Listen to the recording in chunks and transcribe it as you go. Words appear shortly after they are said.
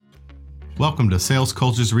Welcome to Sales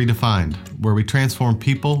Cultures Redefined, where we transform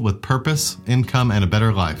people with purpose, income, and a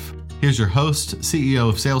better life. Here's your host, CEO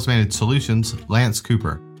of Sales Managed Solutions, Lance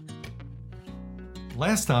Cooper.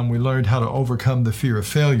 Last time we learned how to overcome the fear of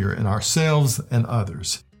failure in ourselves and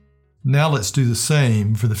others. Now let's do the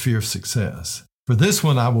same for the fear of success. For this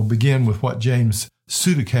one, I will begin with what James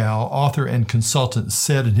Sudeikis, author and consultant,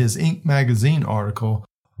 said in his Inc. magazine article,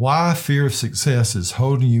 Why Fear of Success is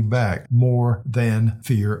Holding You Back More Than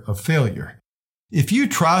Fear of Failure. If you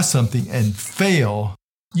try something and fail,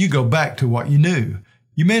 you go back to what you knew.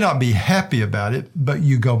 You may not be happy about it, but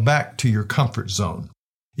you go back to your comfort zone.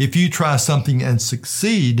 If you try something and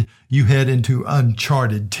succeed, you head into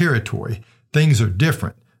uncharted territory. Things are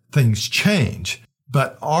different. Things change.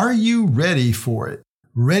 But are you ready for it?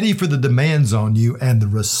 Ready for the demands on you and the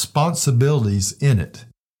responsibilities in it?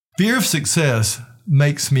 Fear of success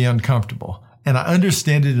makes me uncomfortable, and I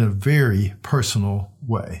understand it in a very personal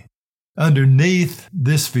way. Underneath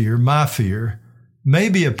this fear, my fear, may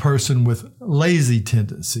be a person with lazy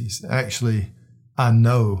tendencies. Actually, I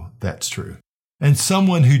know that's true. And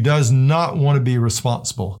someone who does not want to be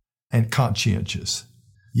responsible and conscientious.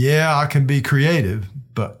 Yeah, I can be creative,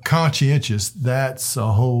 but conscientious, that's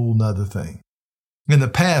a whole nother thing. In the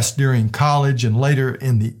past, during college and later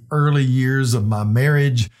in the early years of my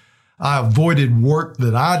marriage, I avoided work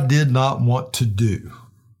that I did not want to do.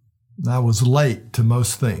 I was late to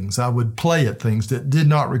most things. I would play at things that did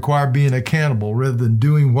not require being accountable rather than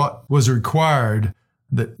doing what was required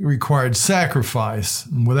that required sacrifice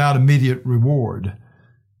without immediate reward.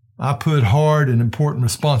 I put hard and important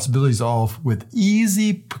responsibilities off with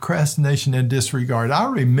easy procrastination and disregard. I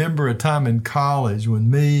remember a time in college when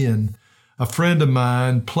me and a friend of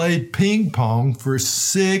mine played ping pong for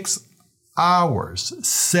 6 hours,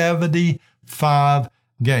 75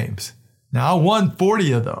 games. Now, I won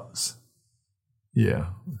 40 of those. But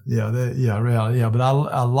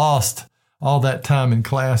I lost all that time in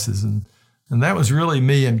classes, and that was really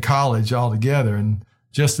me in college altogether, and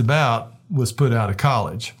just about was put out of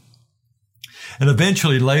college. And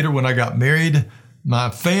eventually later when I got married, my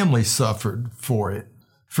family suffered for it.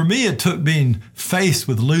 For me, it took being faced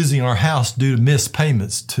with losing our house due to missed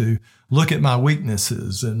payments to look at my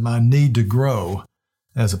weaknesses and my need to grow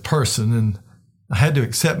as a person. And I had to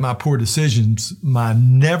accept my poor decisions, my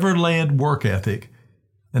Neverland work ethic,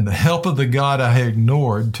 and the help of the God I had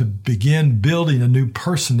ignored to begin building a new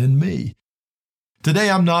person in me. Today,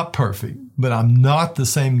 I'm not perfect, but I'm not the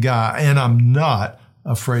same guy, and I'm not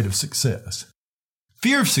afraid of success.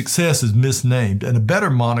 Fear of success is misnamed, and a better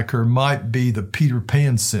moniker might be the Peter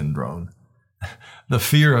Pan syndrome, the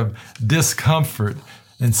fear of discomfort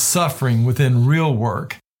and suffering within real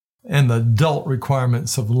work and the adult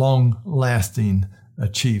requirements of long-lasting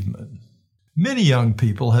achievement. Many young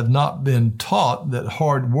people have not been taught that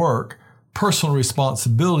hard work, personal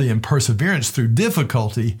responsibility, and perseverance through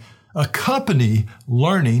difficulty accompany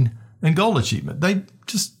learning and goal achievement. They've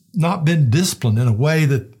just not been disciplined in a way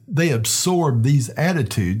that they absorb these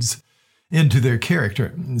attitudes into their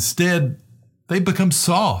character. Instead, they become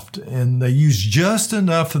soft and they use just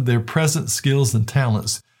enough of their present skills and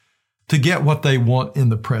talents to get what they want in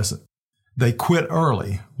the present. They quit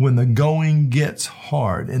early when the going gets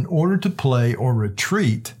hard in order to play or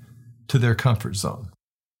retreat to their comfort zone.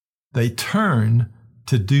 They turn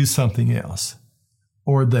to do something else,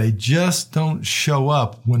 or they just don't show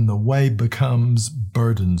up when the way becomes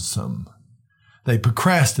burdensome. They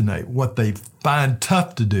procrastinate what they find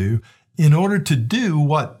tough to do in order to do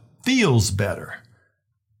what feels better.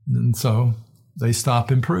 And so they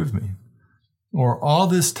stop improving. Or all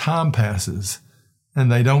this time passes and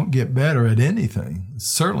they don't get better at anything,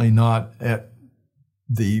 certainly not at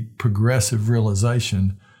the progressive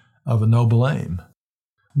realization of a noble aim.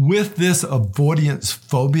 With this avoidance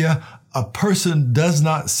phobia, a person does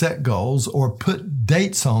not set goals or put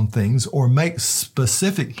dates on things or make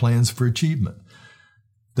specific plans for achievement.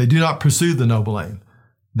 They do not pursue the noble aim.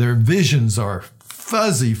 Their visions are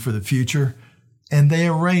fuzzy for the future, and they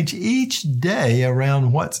arrange each day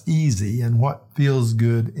around what's easy and what feels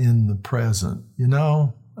good in the present. You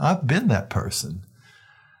know, I've been that person,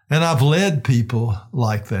 and I've led people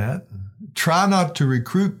like that. Try not to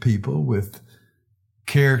recruit people with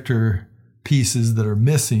character pieces that are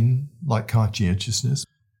missing, like conscientiousness.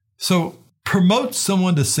 So promote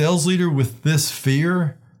someone to sales leader with this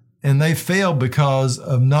fear, and they fail because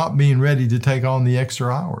of not being ready to take on the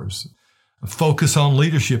extra hours. Focus on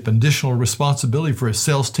leadership and additional responsibility for a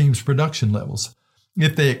sales team's production levels.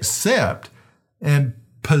 If they accept and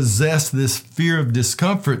possess this fear of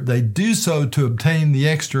discomfort, they do so to obtain the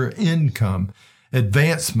extra income,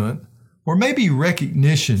 advancement, or maybe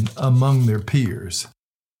recognition among their peers.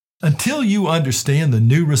 Until you understand the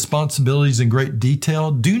new responsibilities in great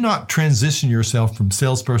detail, do not transition yourself from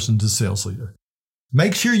salesperson to sales leader.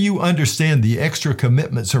 Make sure you understand the extra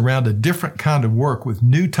commitments around a different kind of work with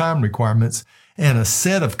new time requirements and a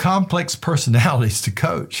set of complex personalities to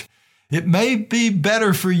coach. It may be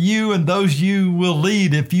better for you and those you will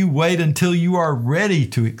lead if you wait until you are ready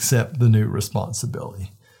to accept the new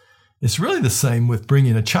responsibility. It's really the same with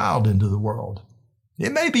bringing a child into the world.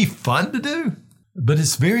 It may be fun to do, but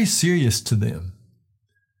it's very serious to them,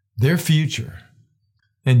 their future,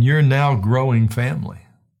 and your now growing family.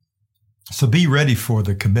 So be ready for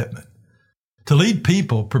the commitment. To lead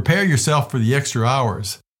people, prepare yourself for the extra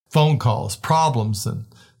hours, phone calls, problems, and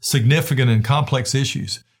significant and complex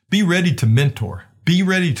issues. Be ready to mentor. Be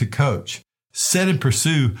ready to coach. Set and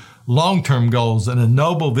pursue long-term goals and a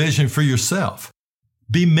noble vision for yourself.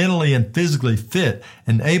 Be mentally and physically fit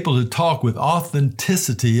and able to talk with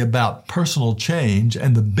authenticity about personal change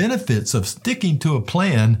and the benefits of sticking to a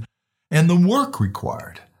plan and the work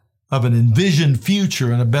required of an envisioned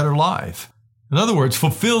future and a better life. In other words,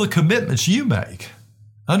 fulfill the commitments you make.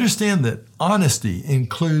 Understand that honesty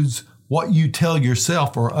includes what you tell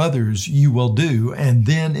yourself or others you will do, and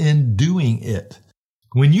then in doing it.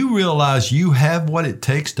 When you realize you have what it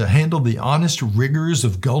takes to handle the honest rigors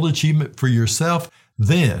of goal achievement for yourself,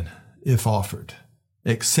 then, if offered,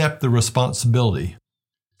 accept the responsibility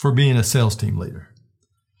for being a sales team leader.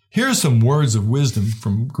 Here are some words of wisdom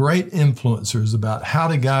from great influencers about how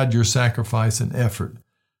to guide your sacrifice and effort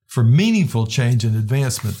for meaningful change and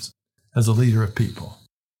advancements as a leader of people.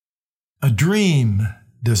 A dream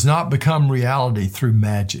does not become reality through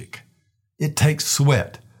magic. It takes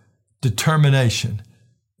sweat, determination,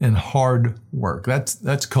 and hard work.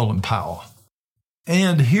 That's Colin Powell.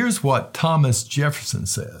 And here's what Thomas Jefferson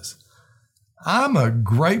says. I'm a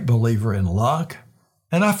great believer in luck,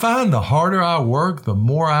 and I find the harder I work, the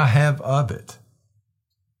more I have of it.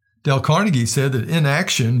 Dale Carnegie said that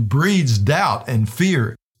inaction breeds doubt and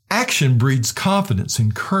fear. Action breeds confidence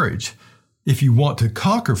and courage. If you want to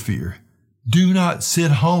conquer fear, do not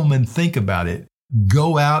sit home and think about it.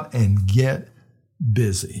 Go out and get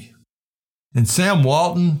busy. And Sam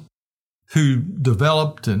Walton, who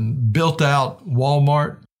developed and built out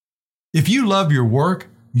Walmart, if you love your work,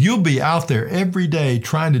 you'll be out there every day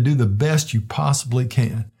trying to do the best you possibly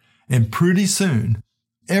can. And pretty soon,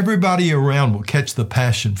 everybody around will catch the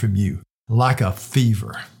passion from you like a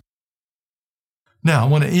fever. Now, I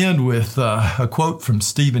want to end with a quote from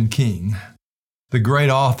Stephen King, the great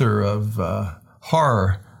author of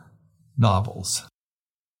horror novels.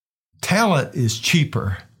 Talent is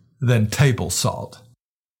cheaper than table salt.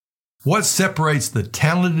 What separates the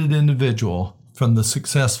talented individual from the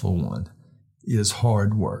successful one is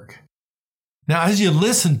hard work. Now, as you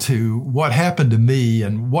listen to what happened to me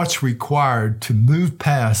and what's required to move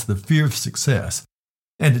past the fear of success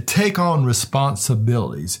and to take on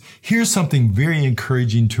responsibilities, here's something very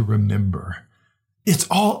encouraging to remember. It's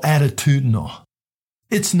all attitudinal.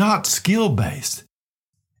 It's not skill-based.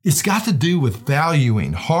 It's got to do with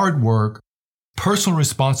valuing hard work, personal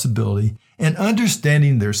responsibility, and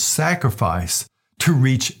understanding their sacrifice to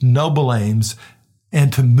reach noble aims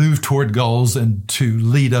and to move toward goals and to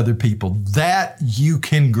lead other people. That you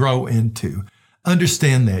can grow into.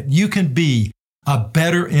 Understand that. You can be a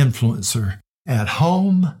better influencer at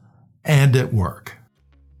home and at work.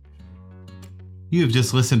 You have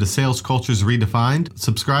just listened to Sales Cultures Redefined.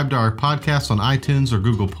 Subscribe to our podcast on iTunes or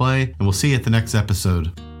Google Play, and we'll see you at the next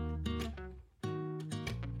episode.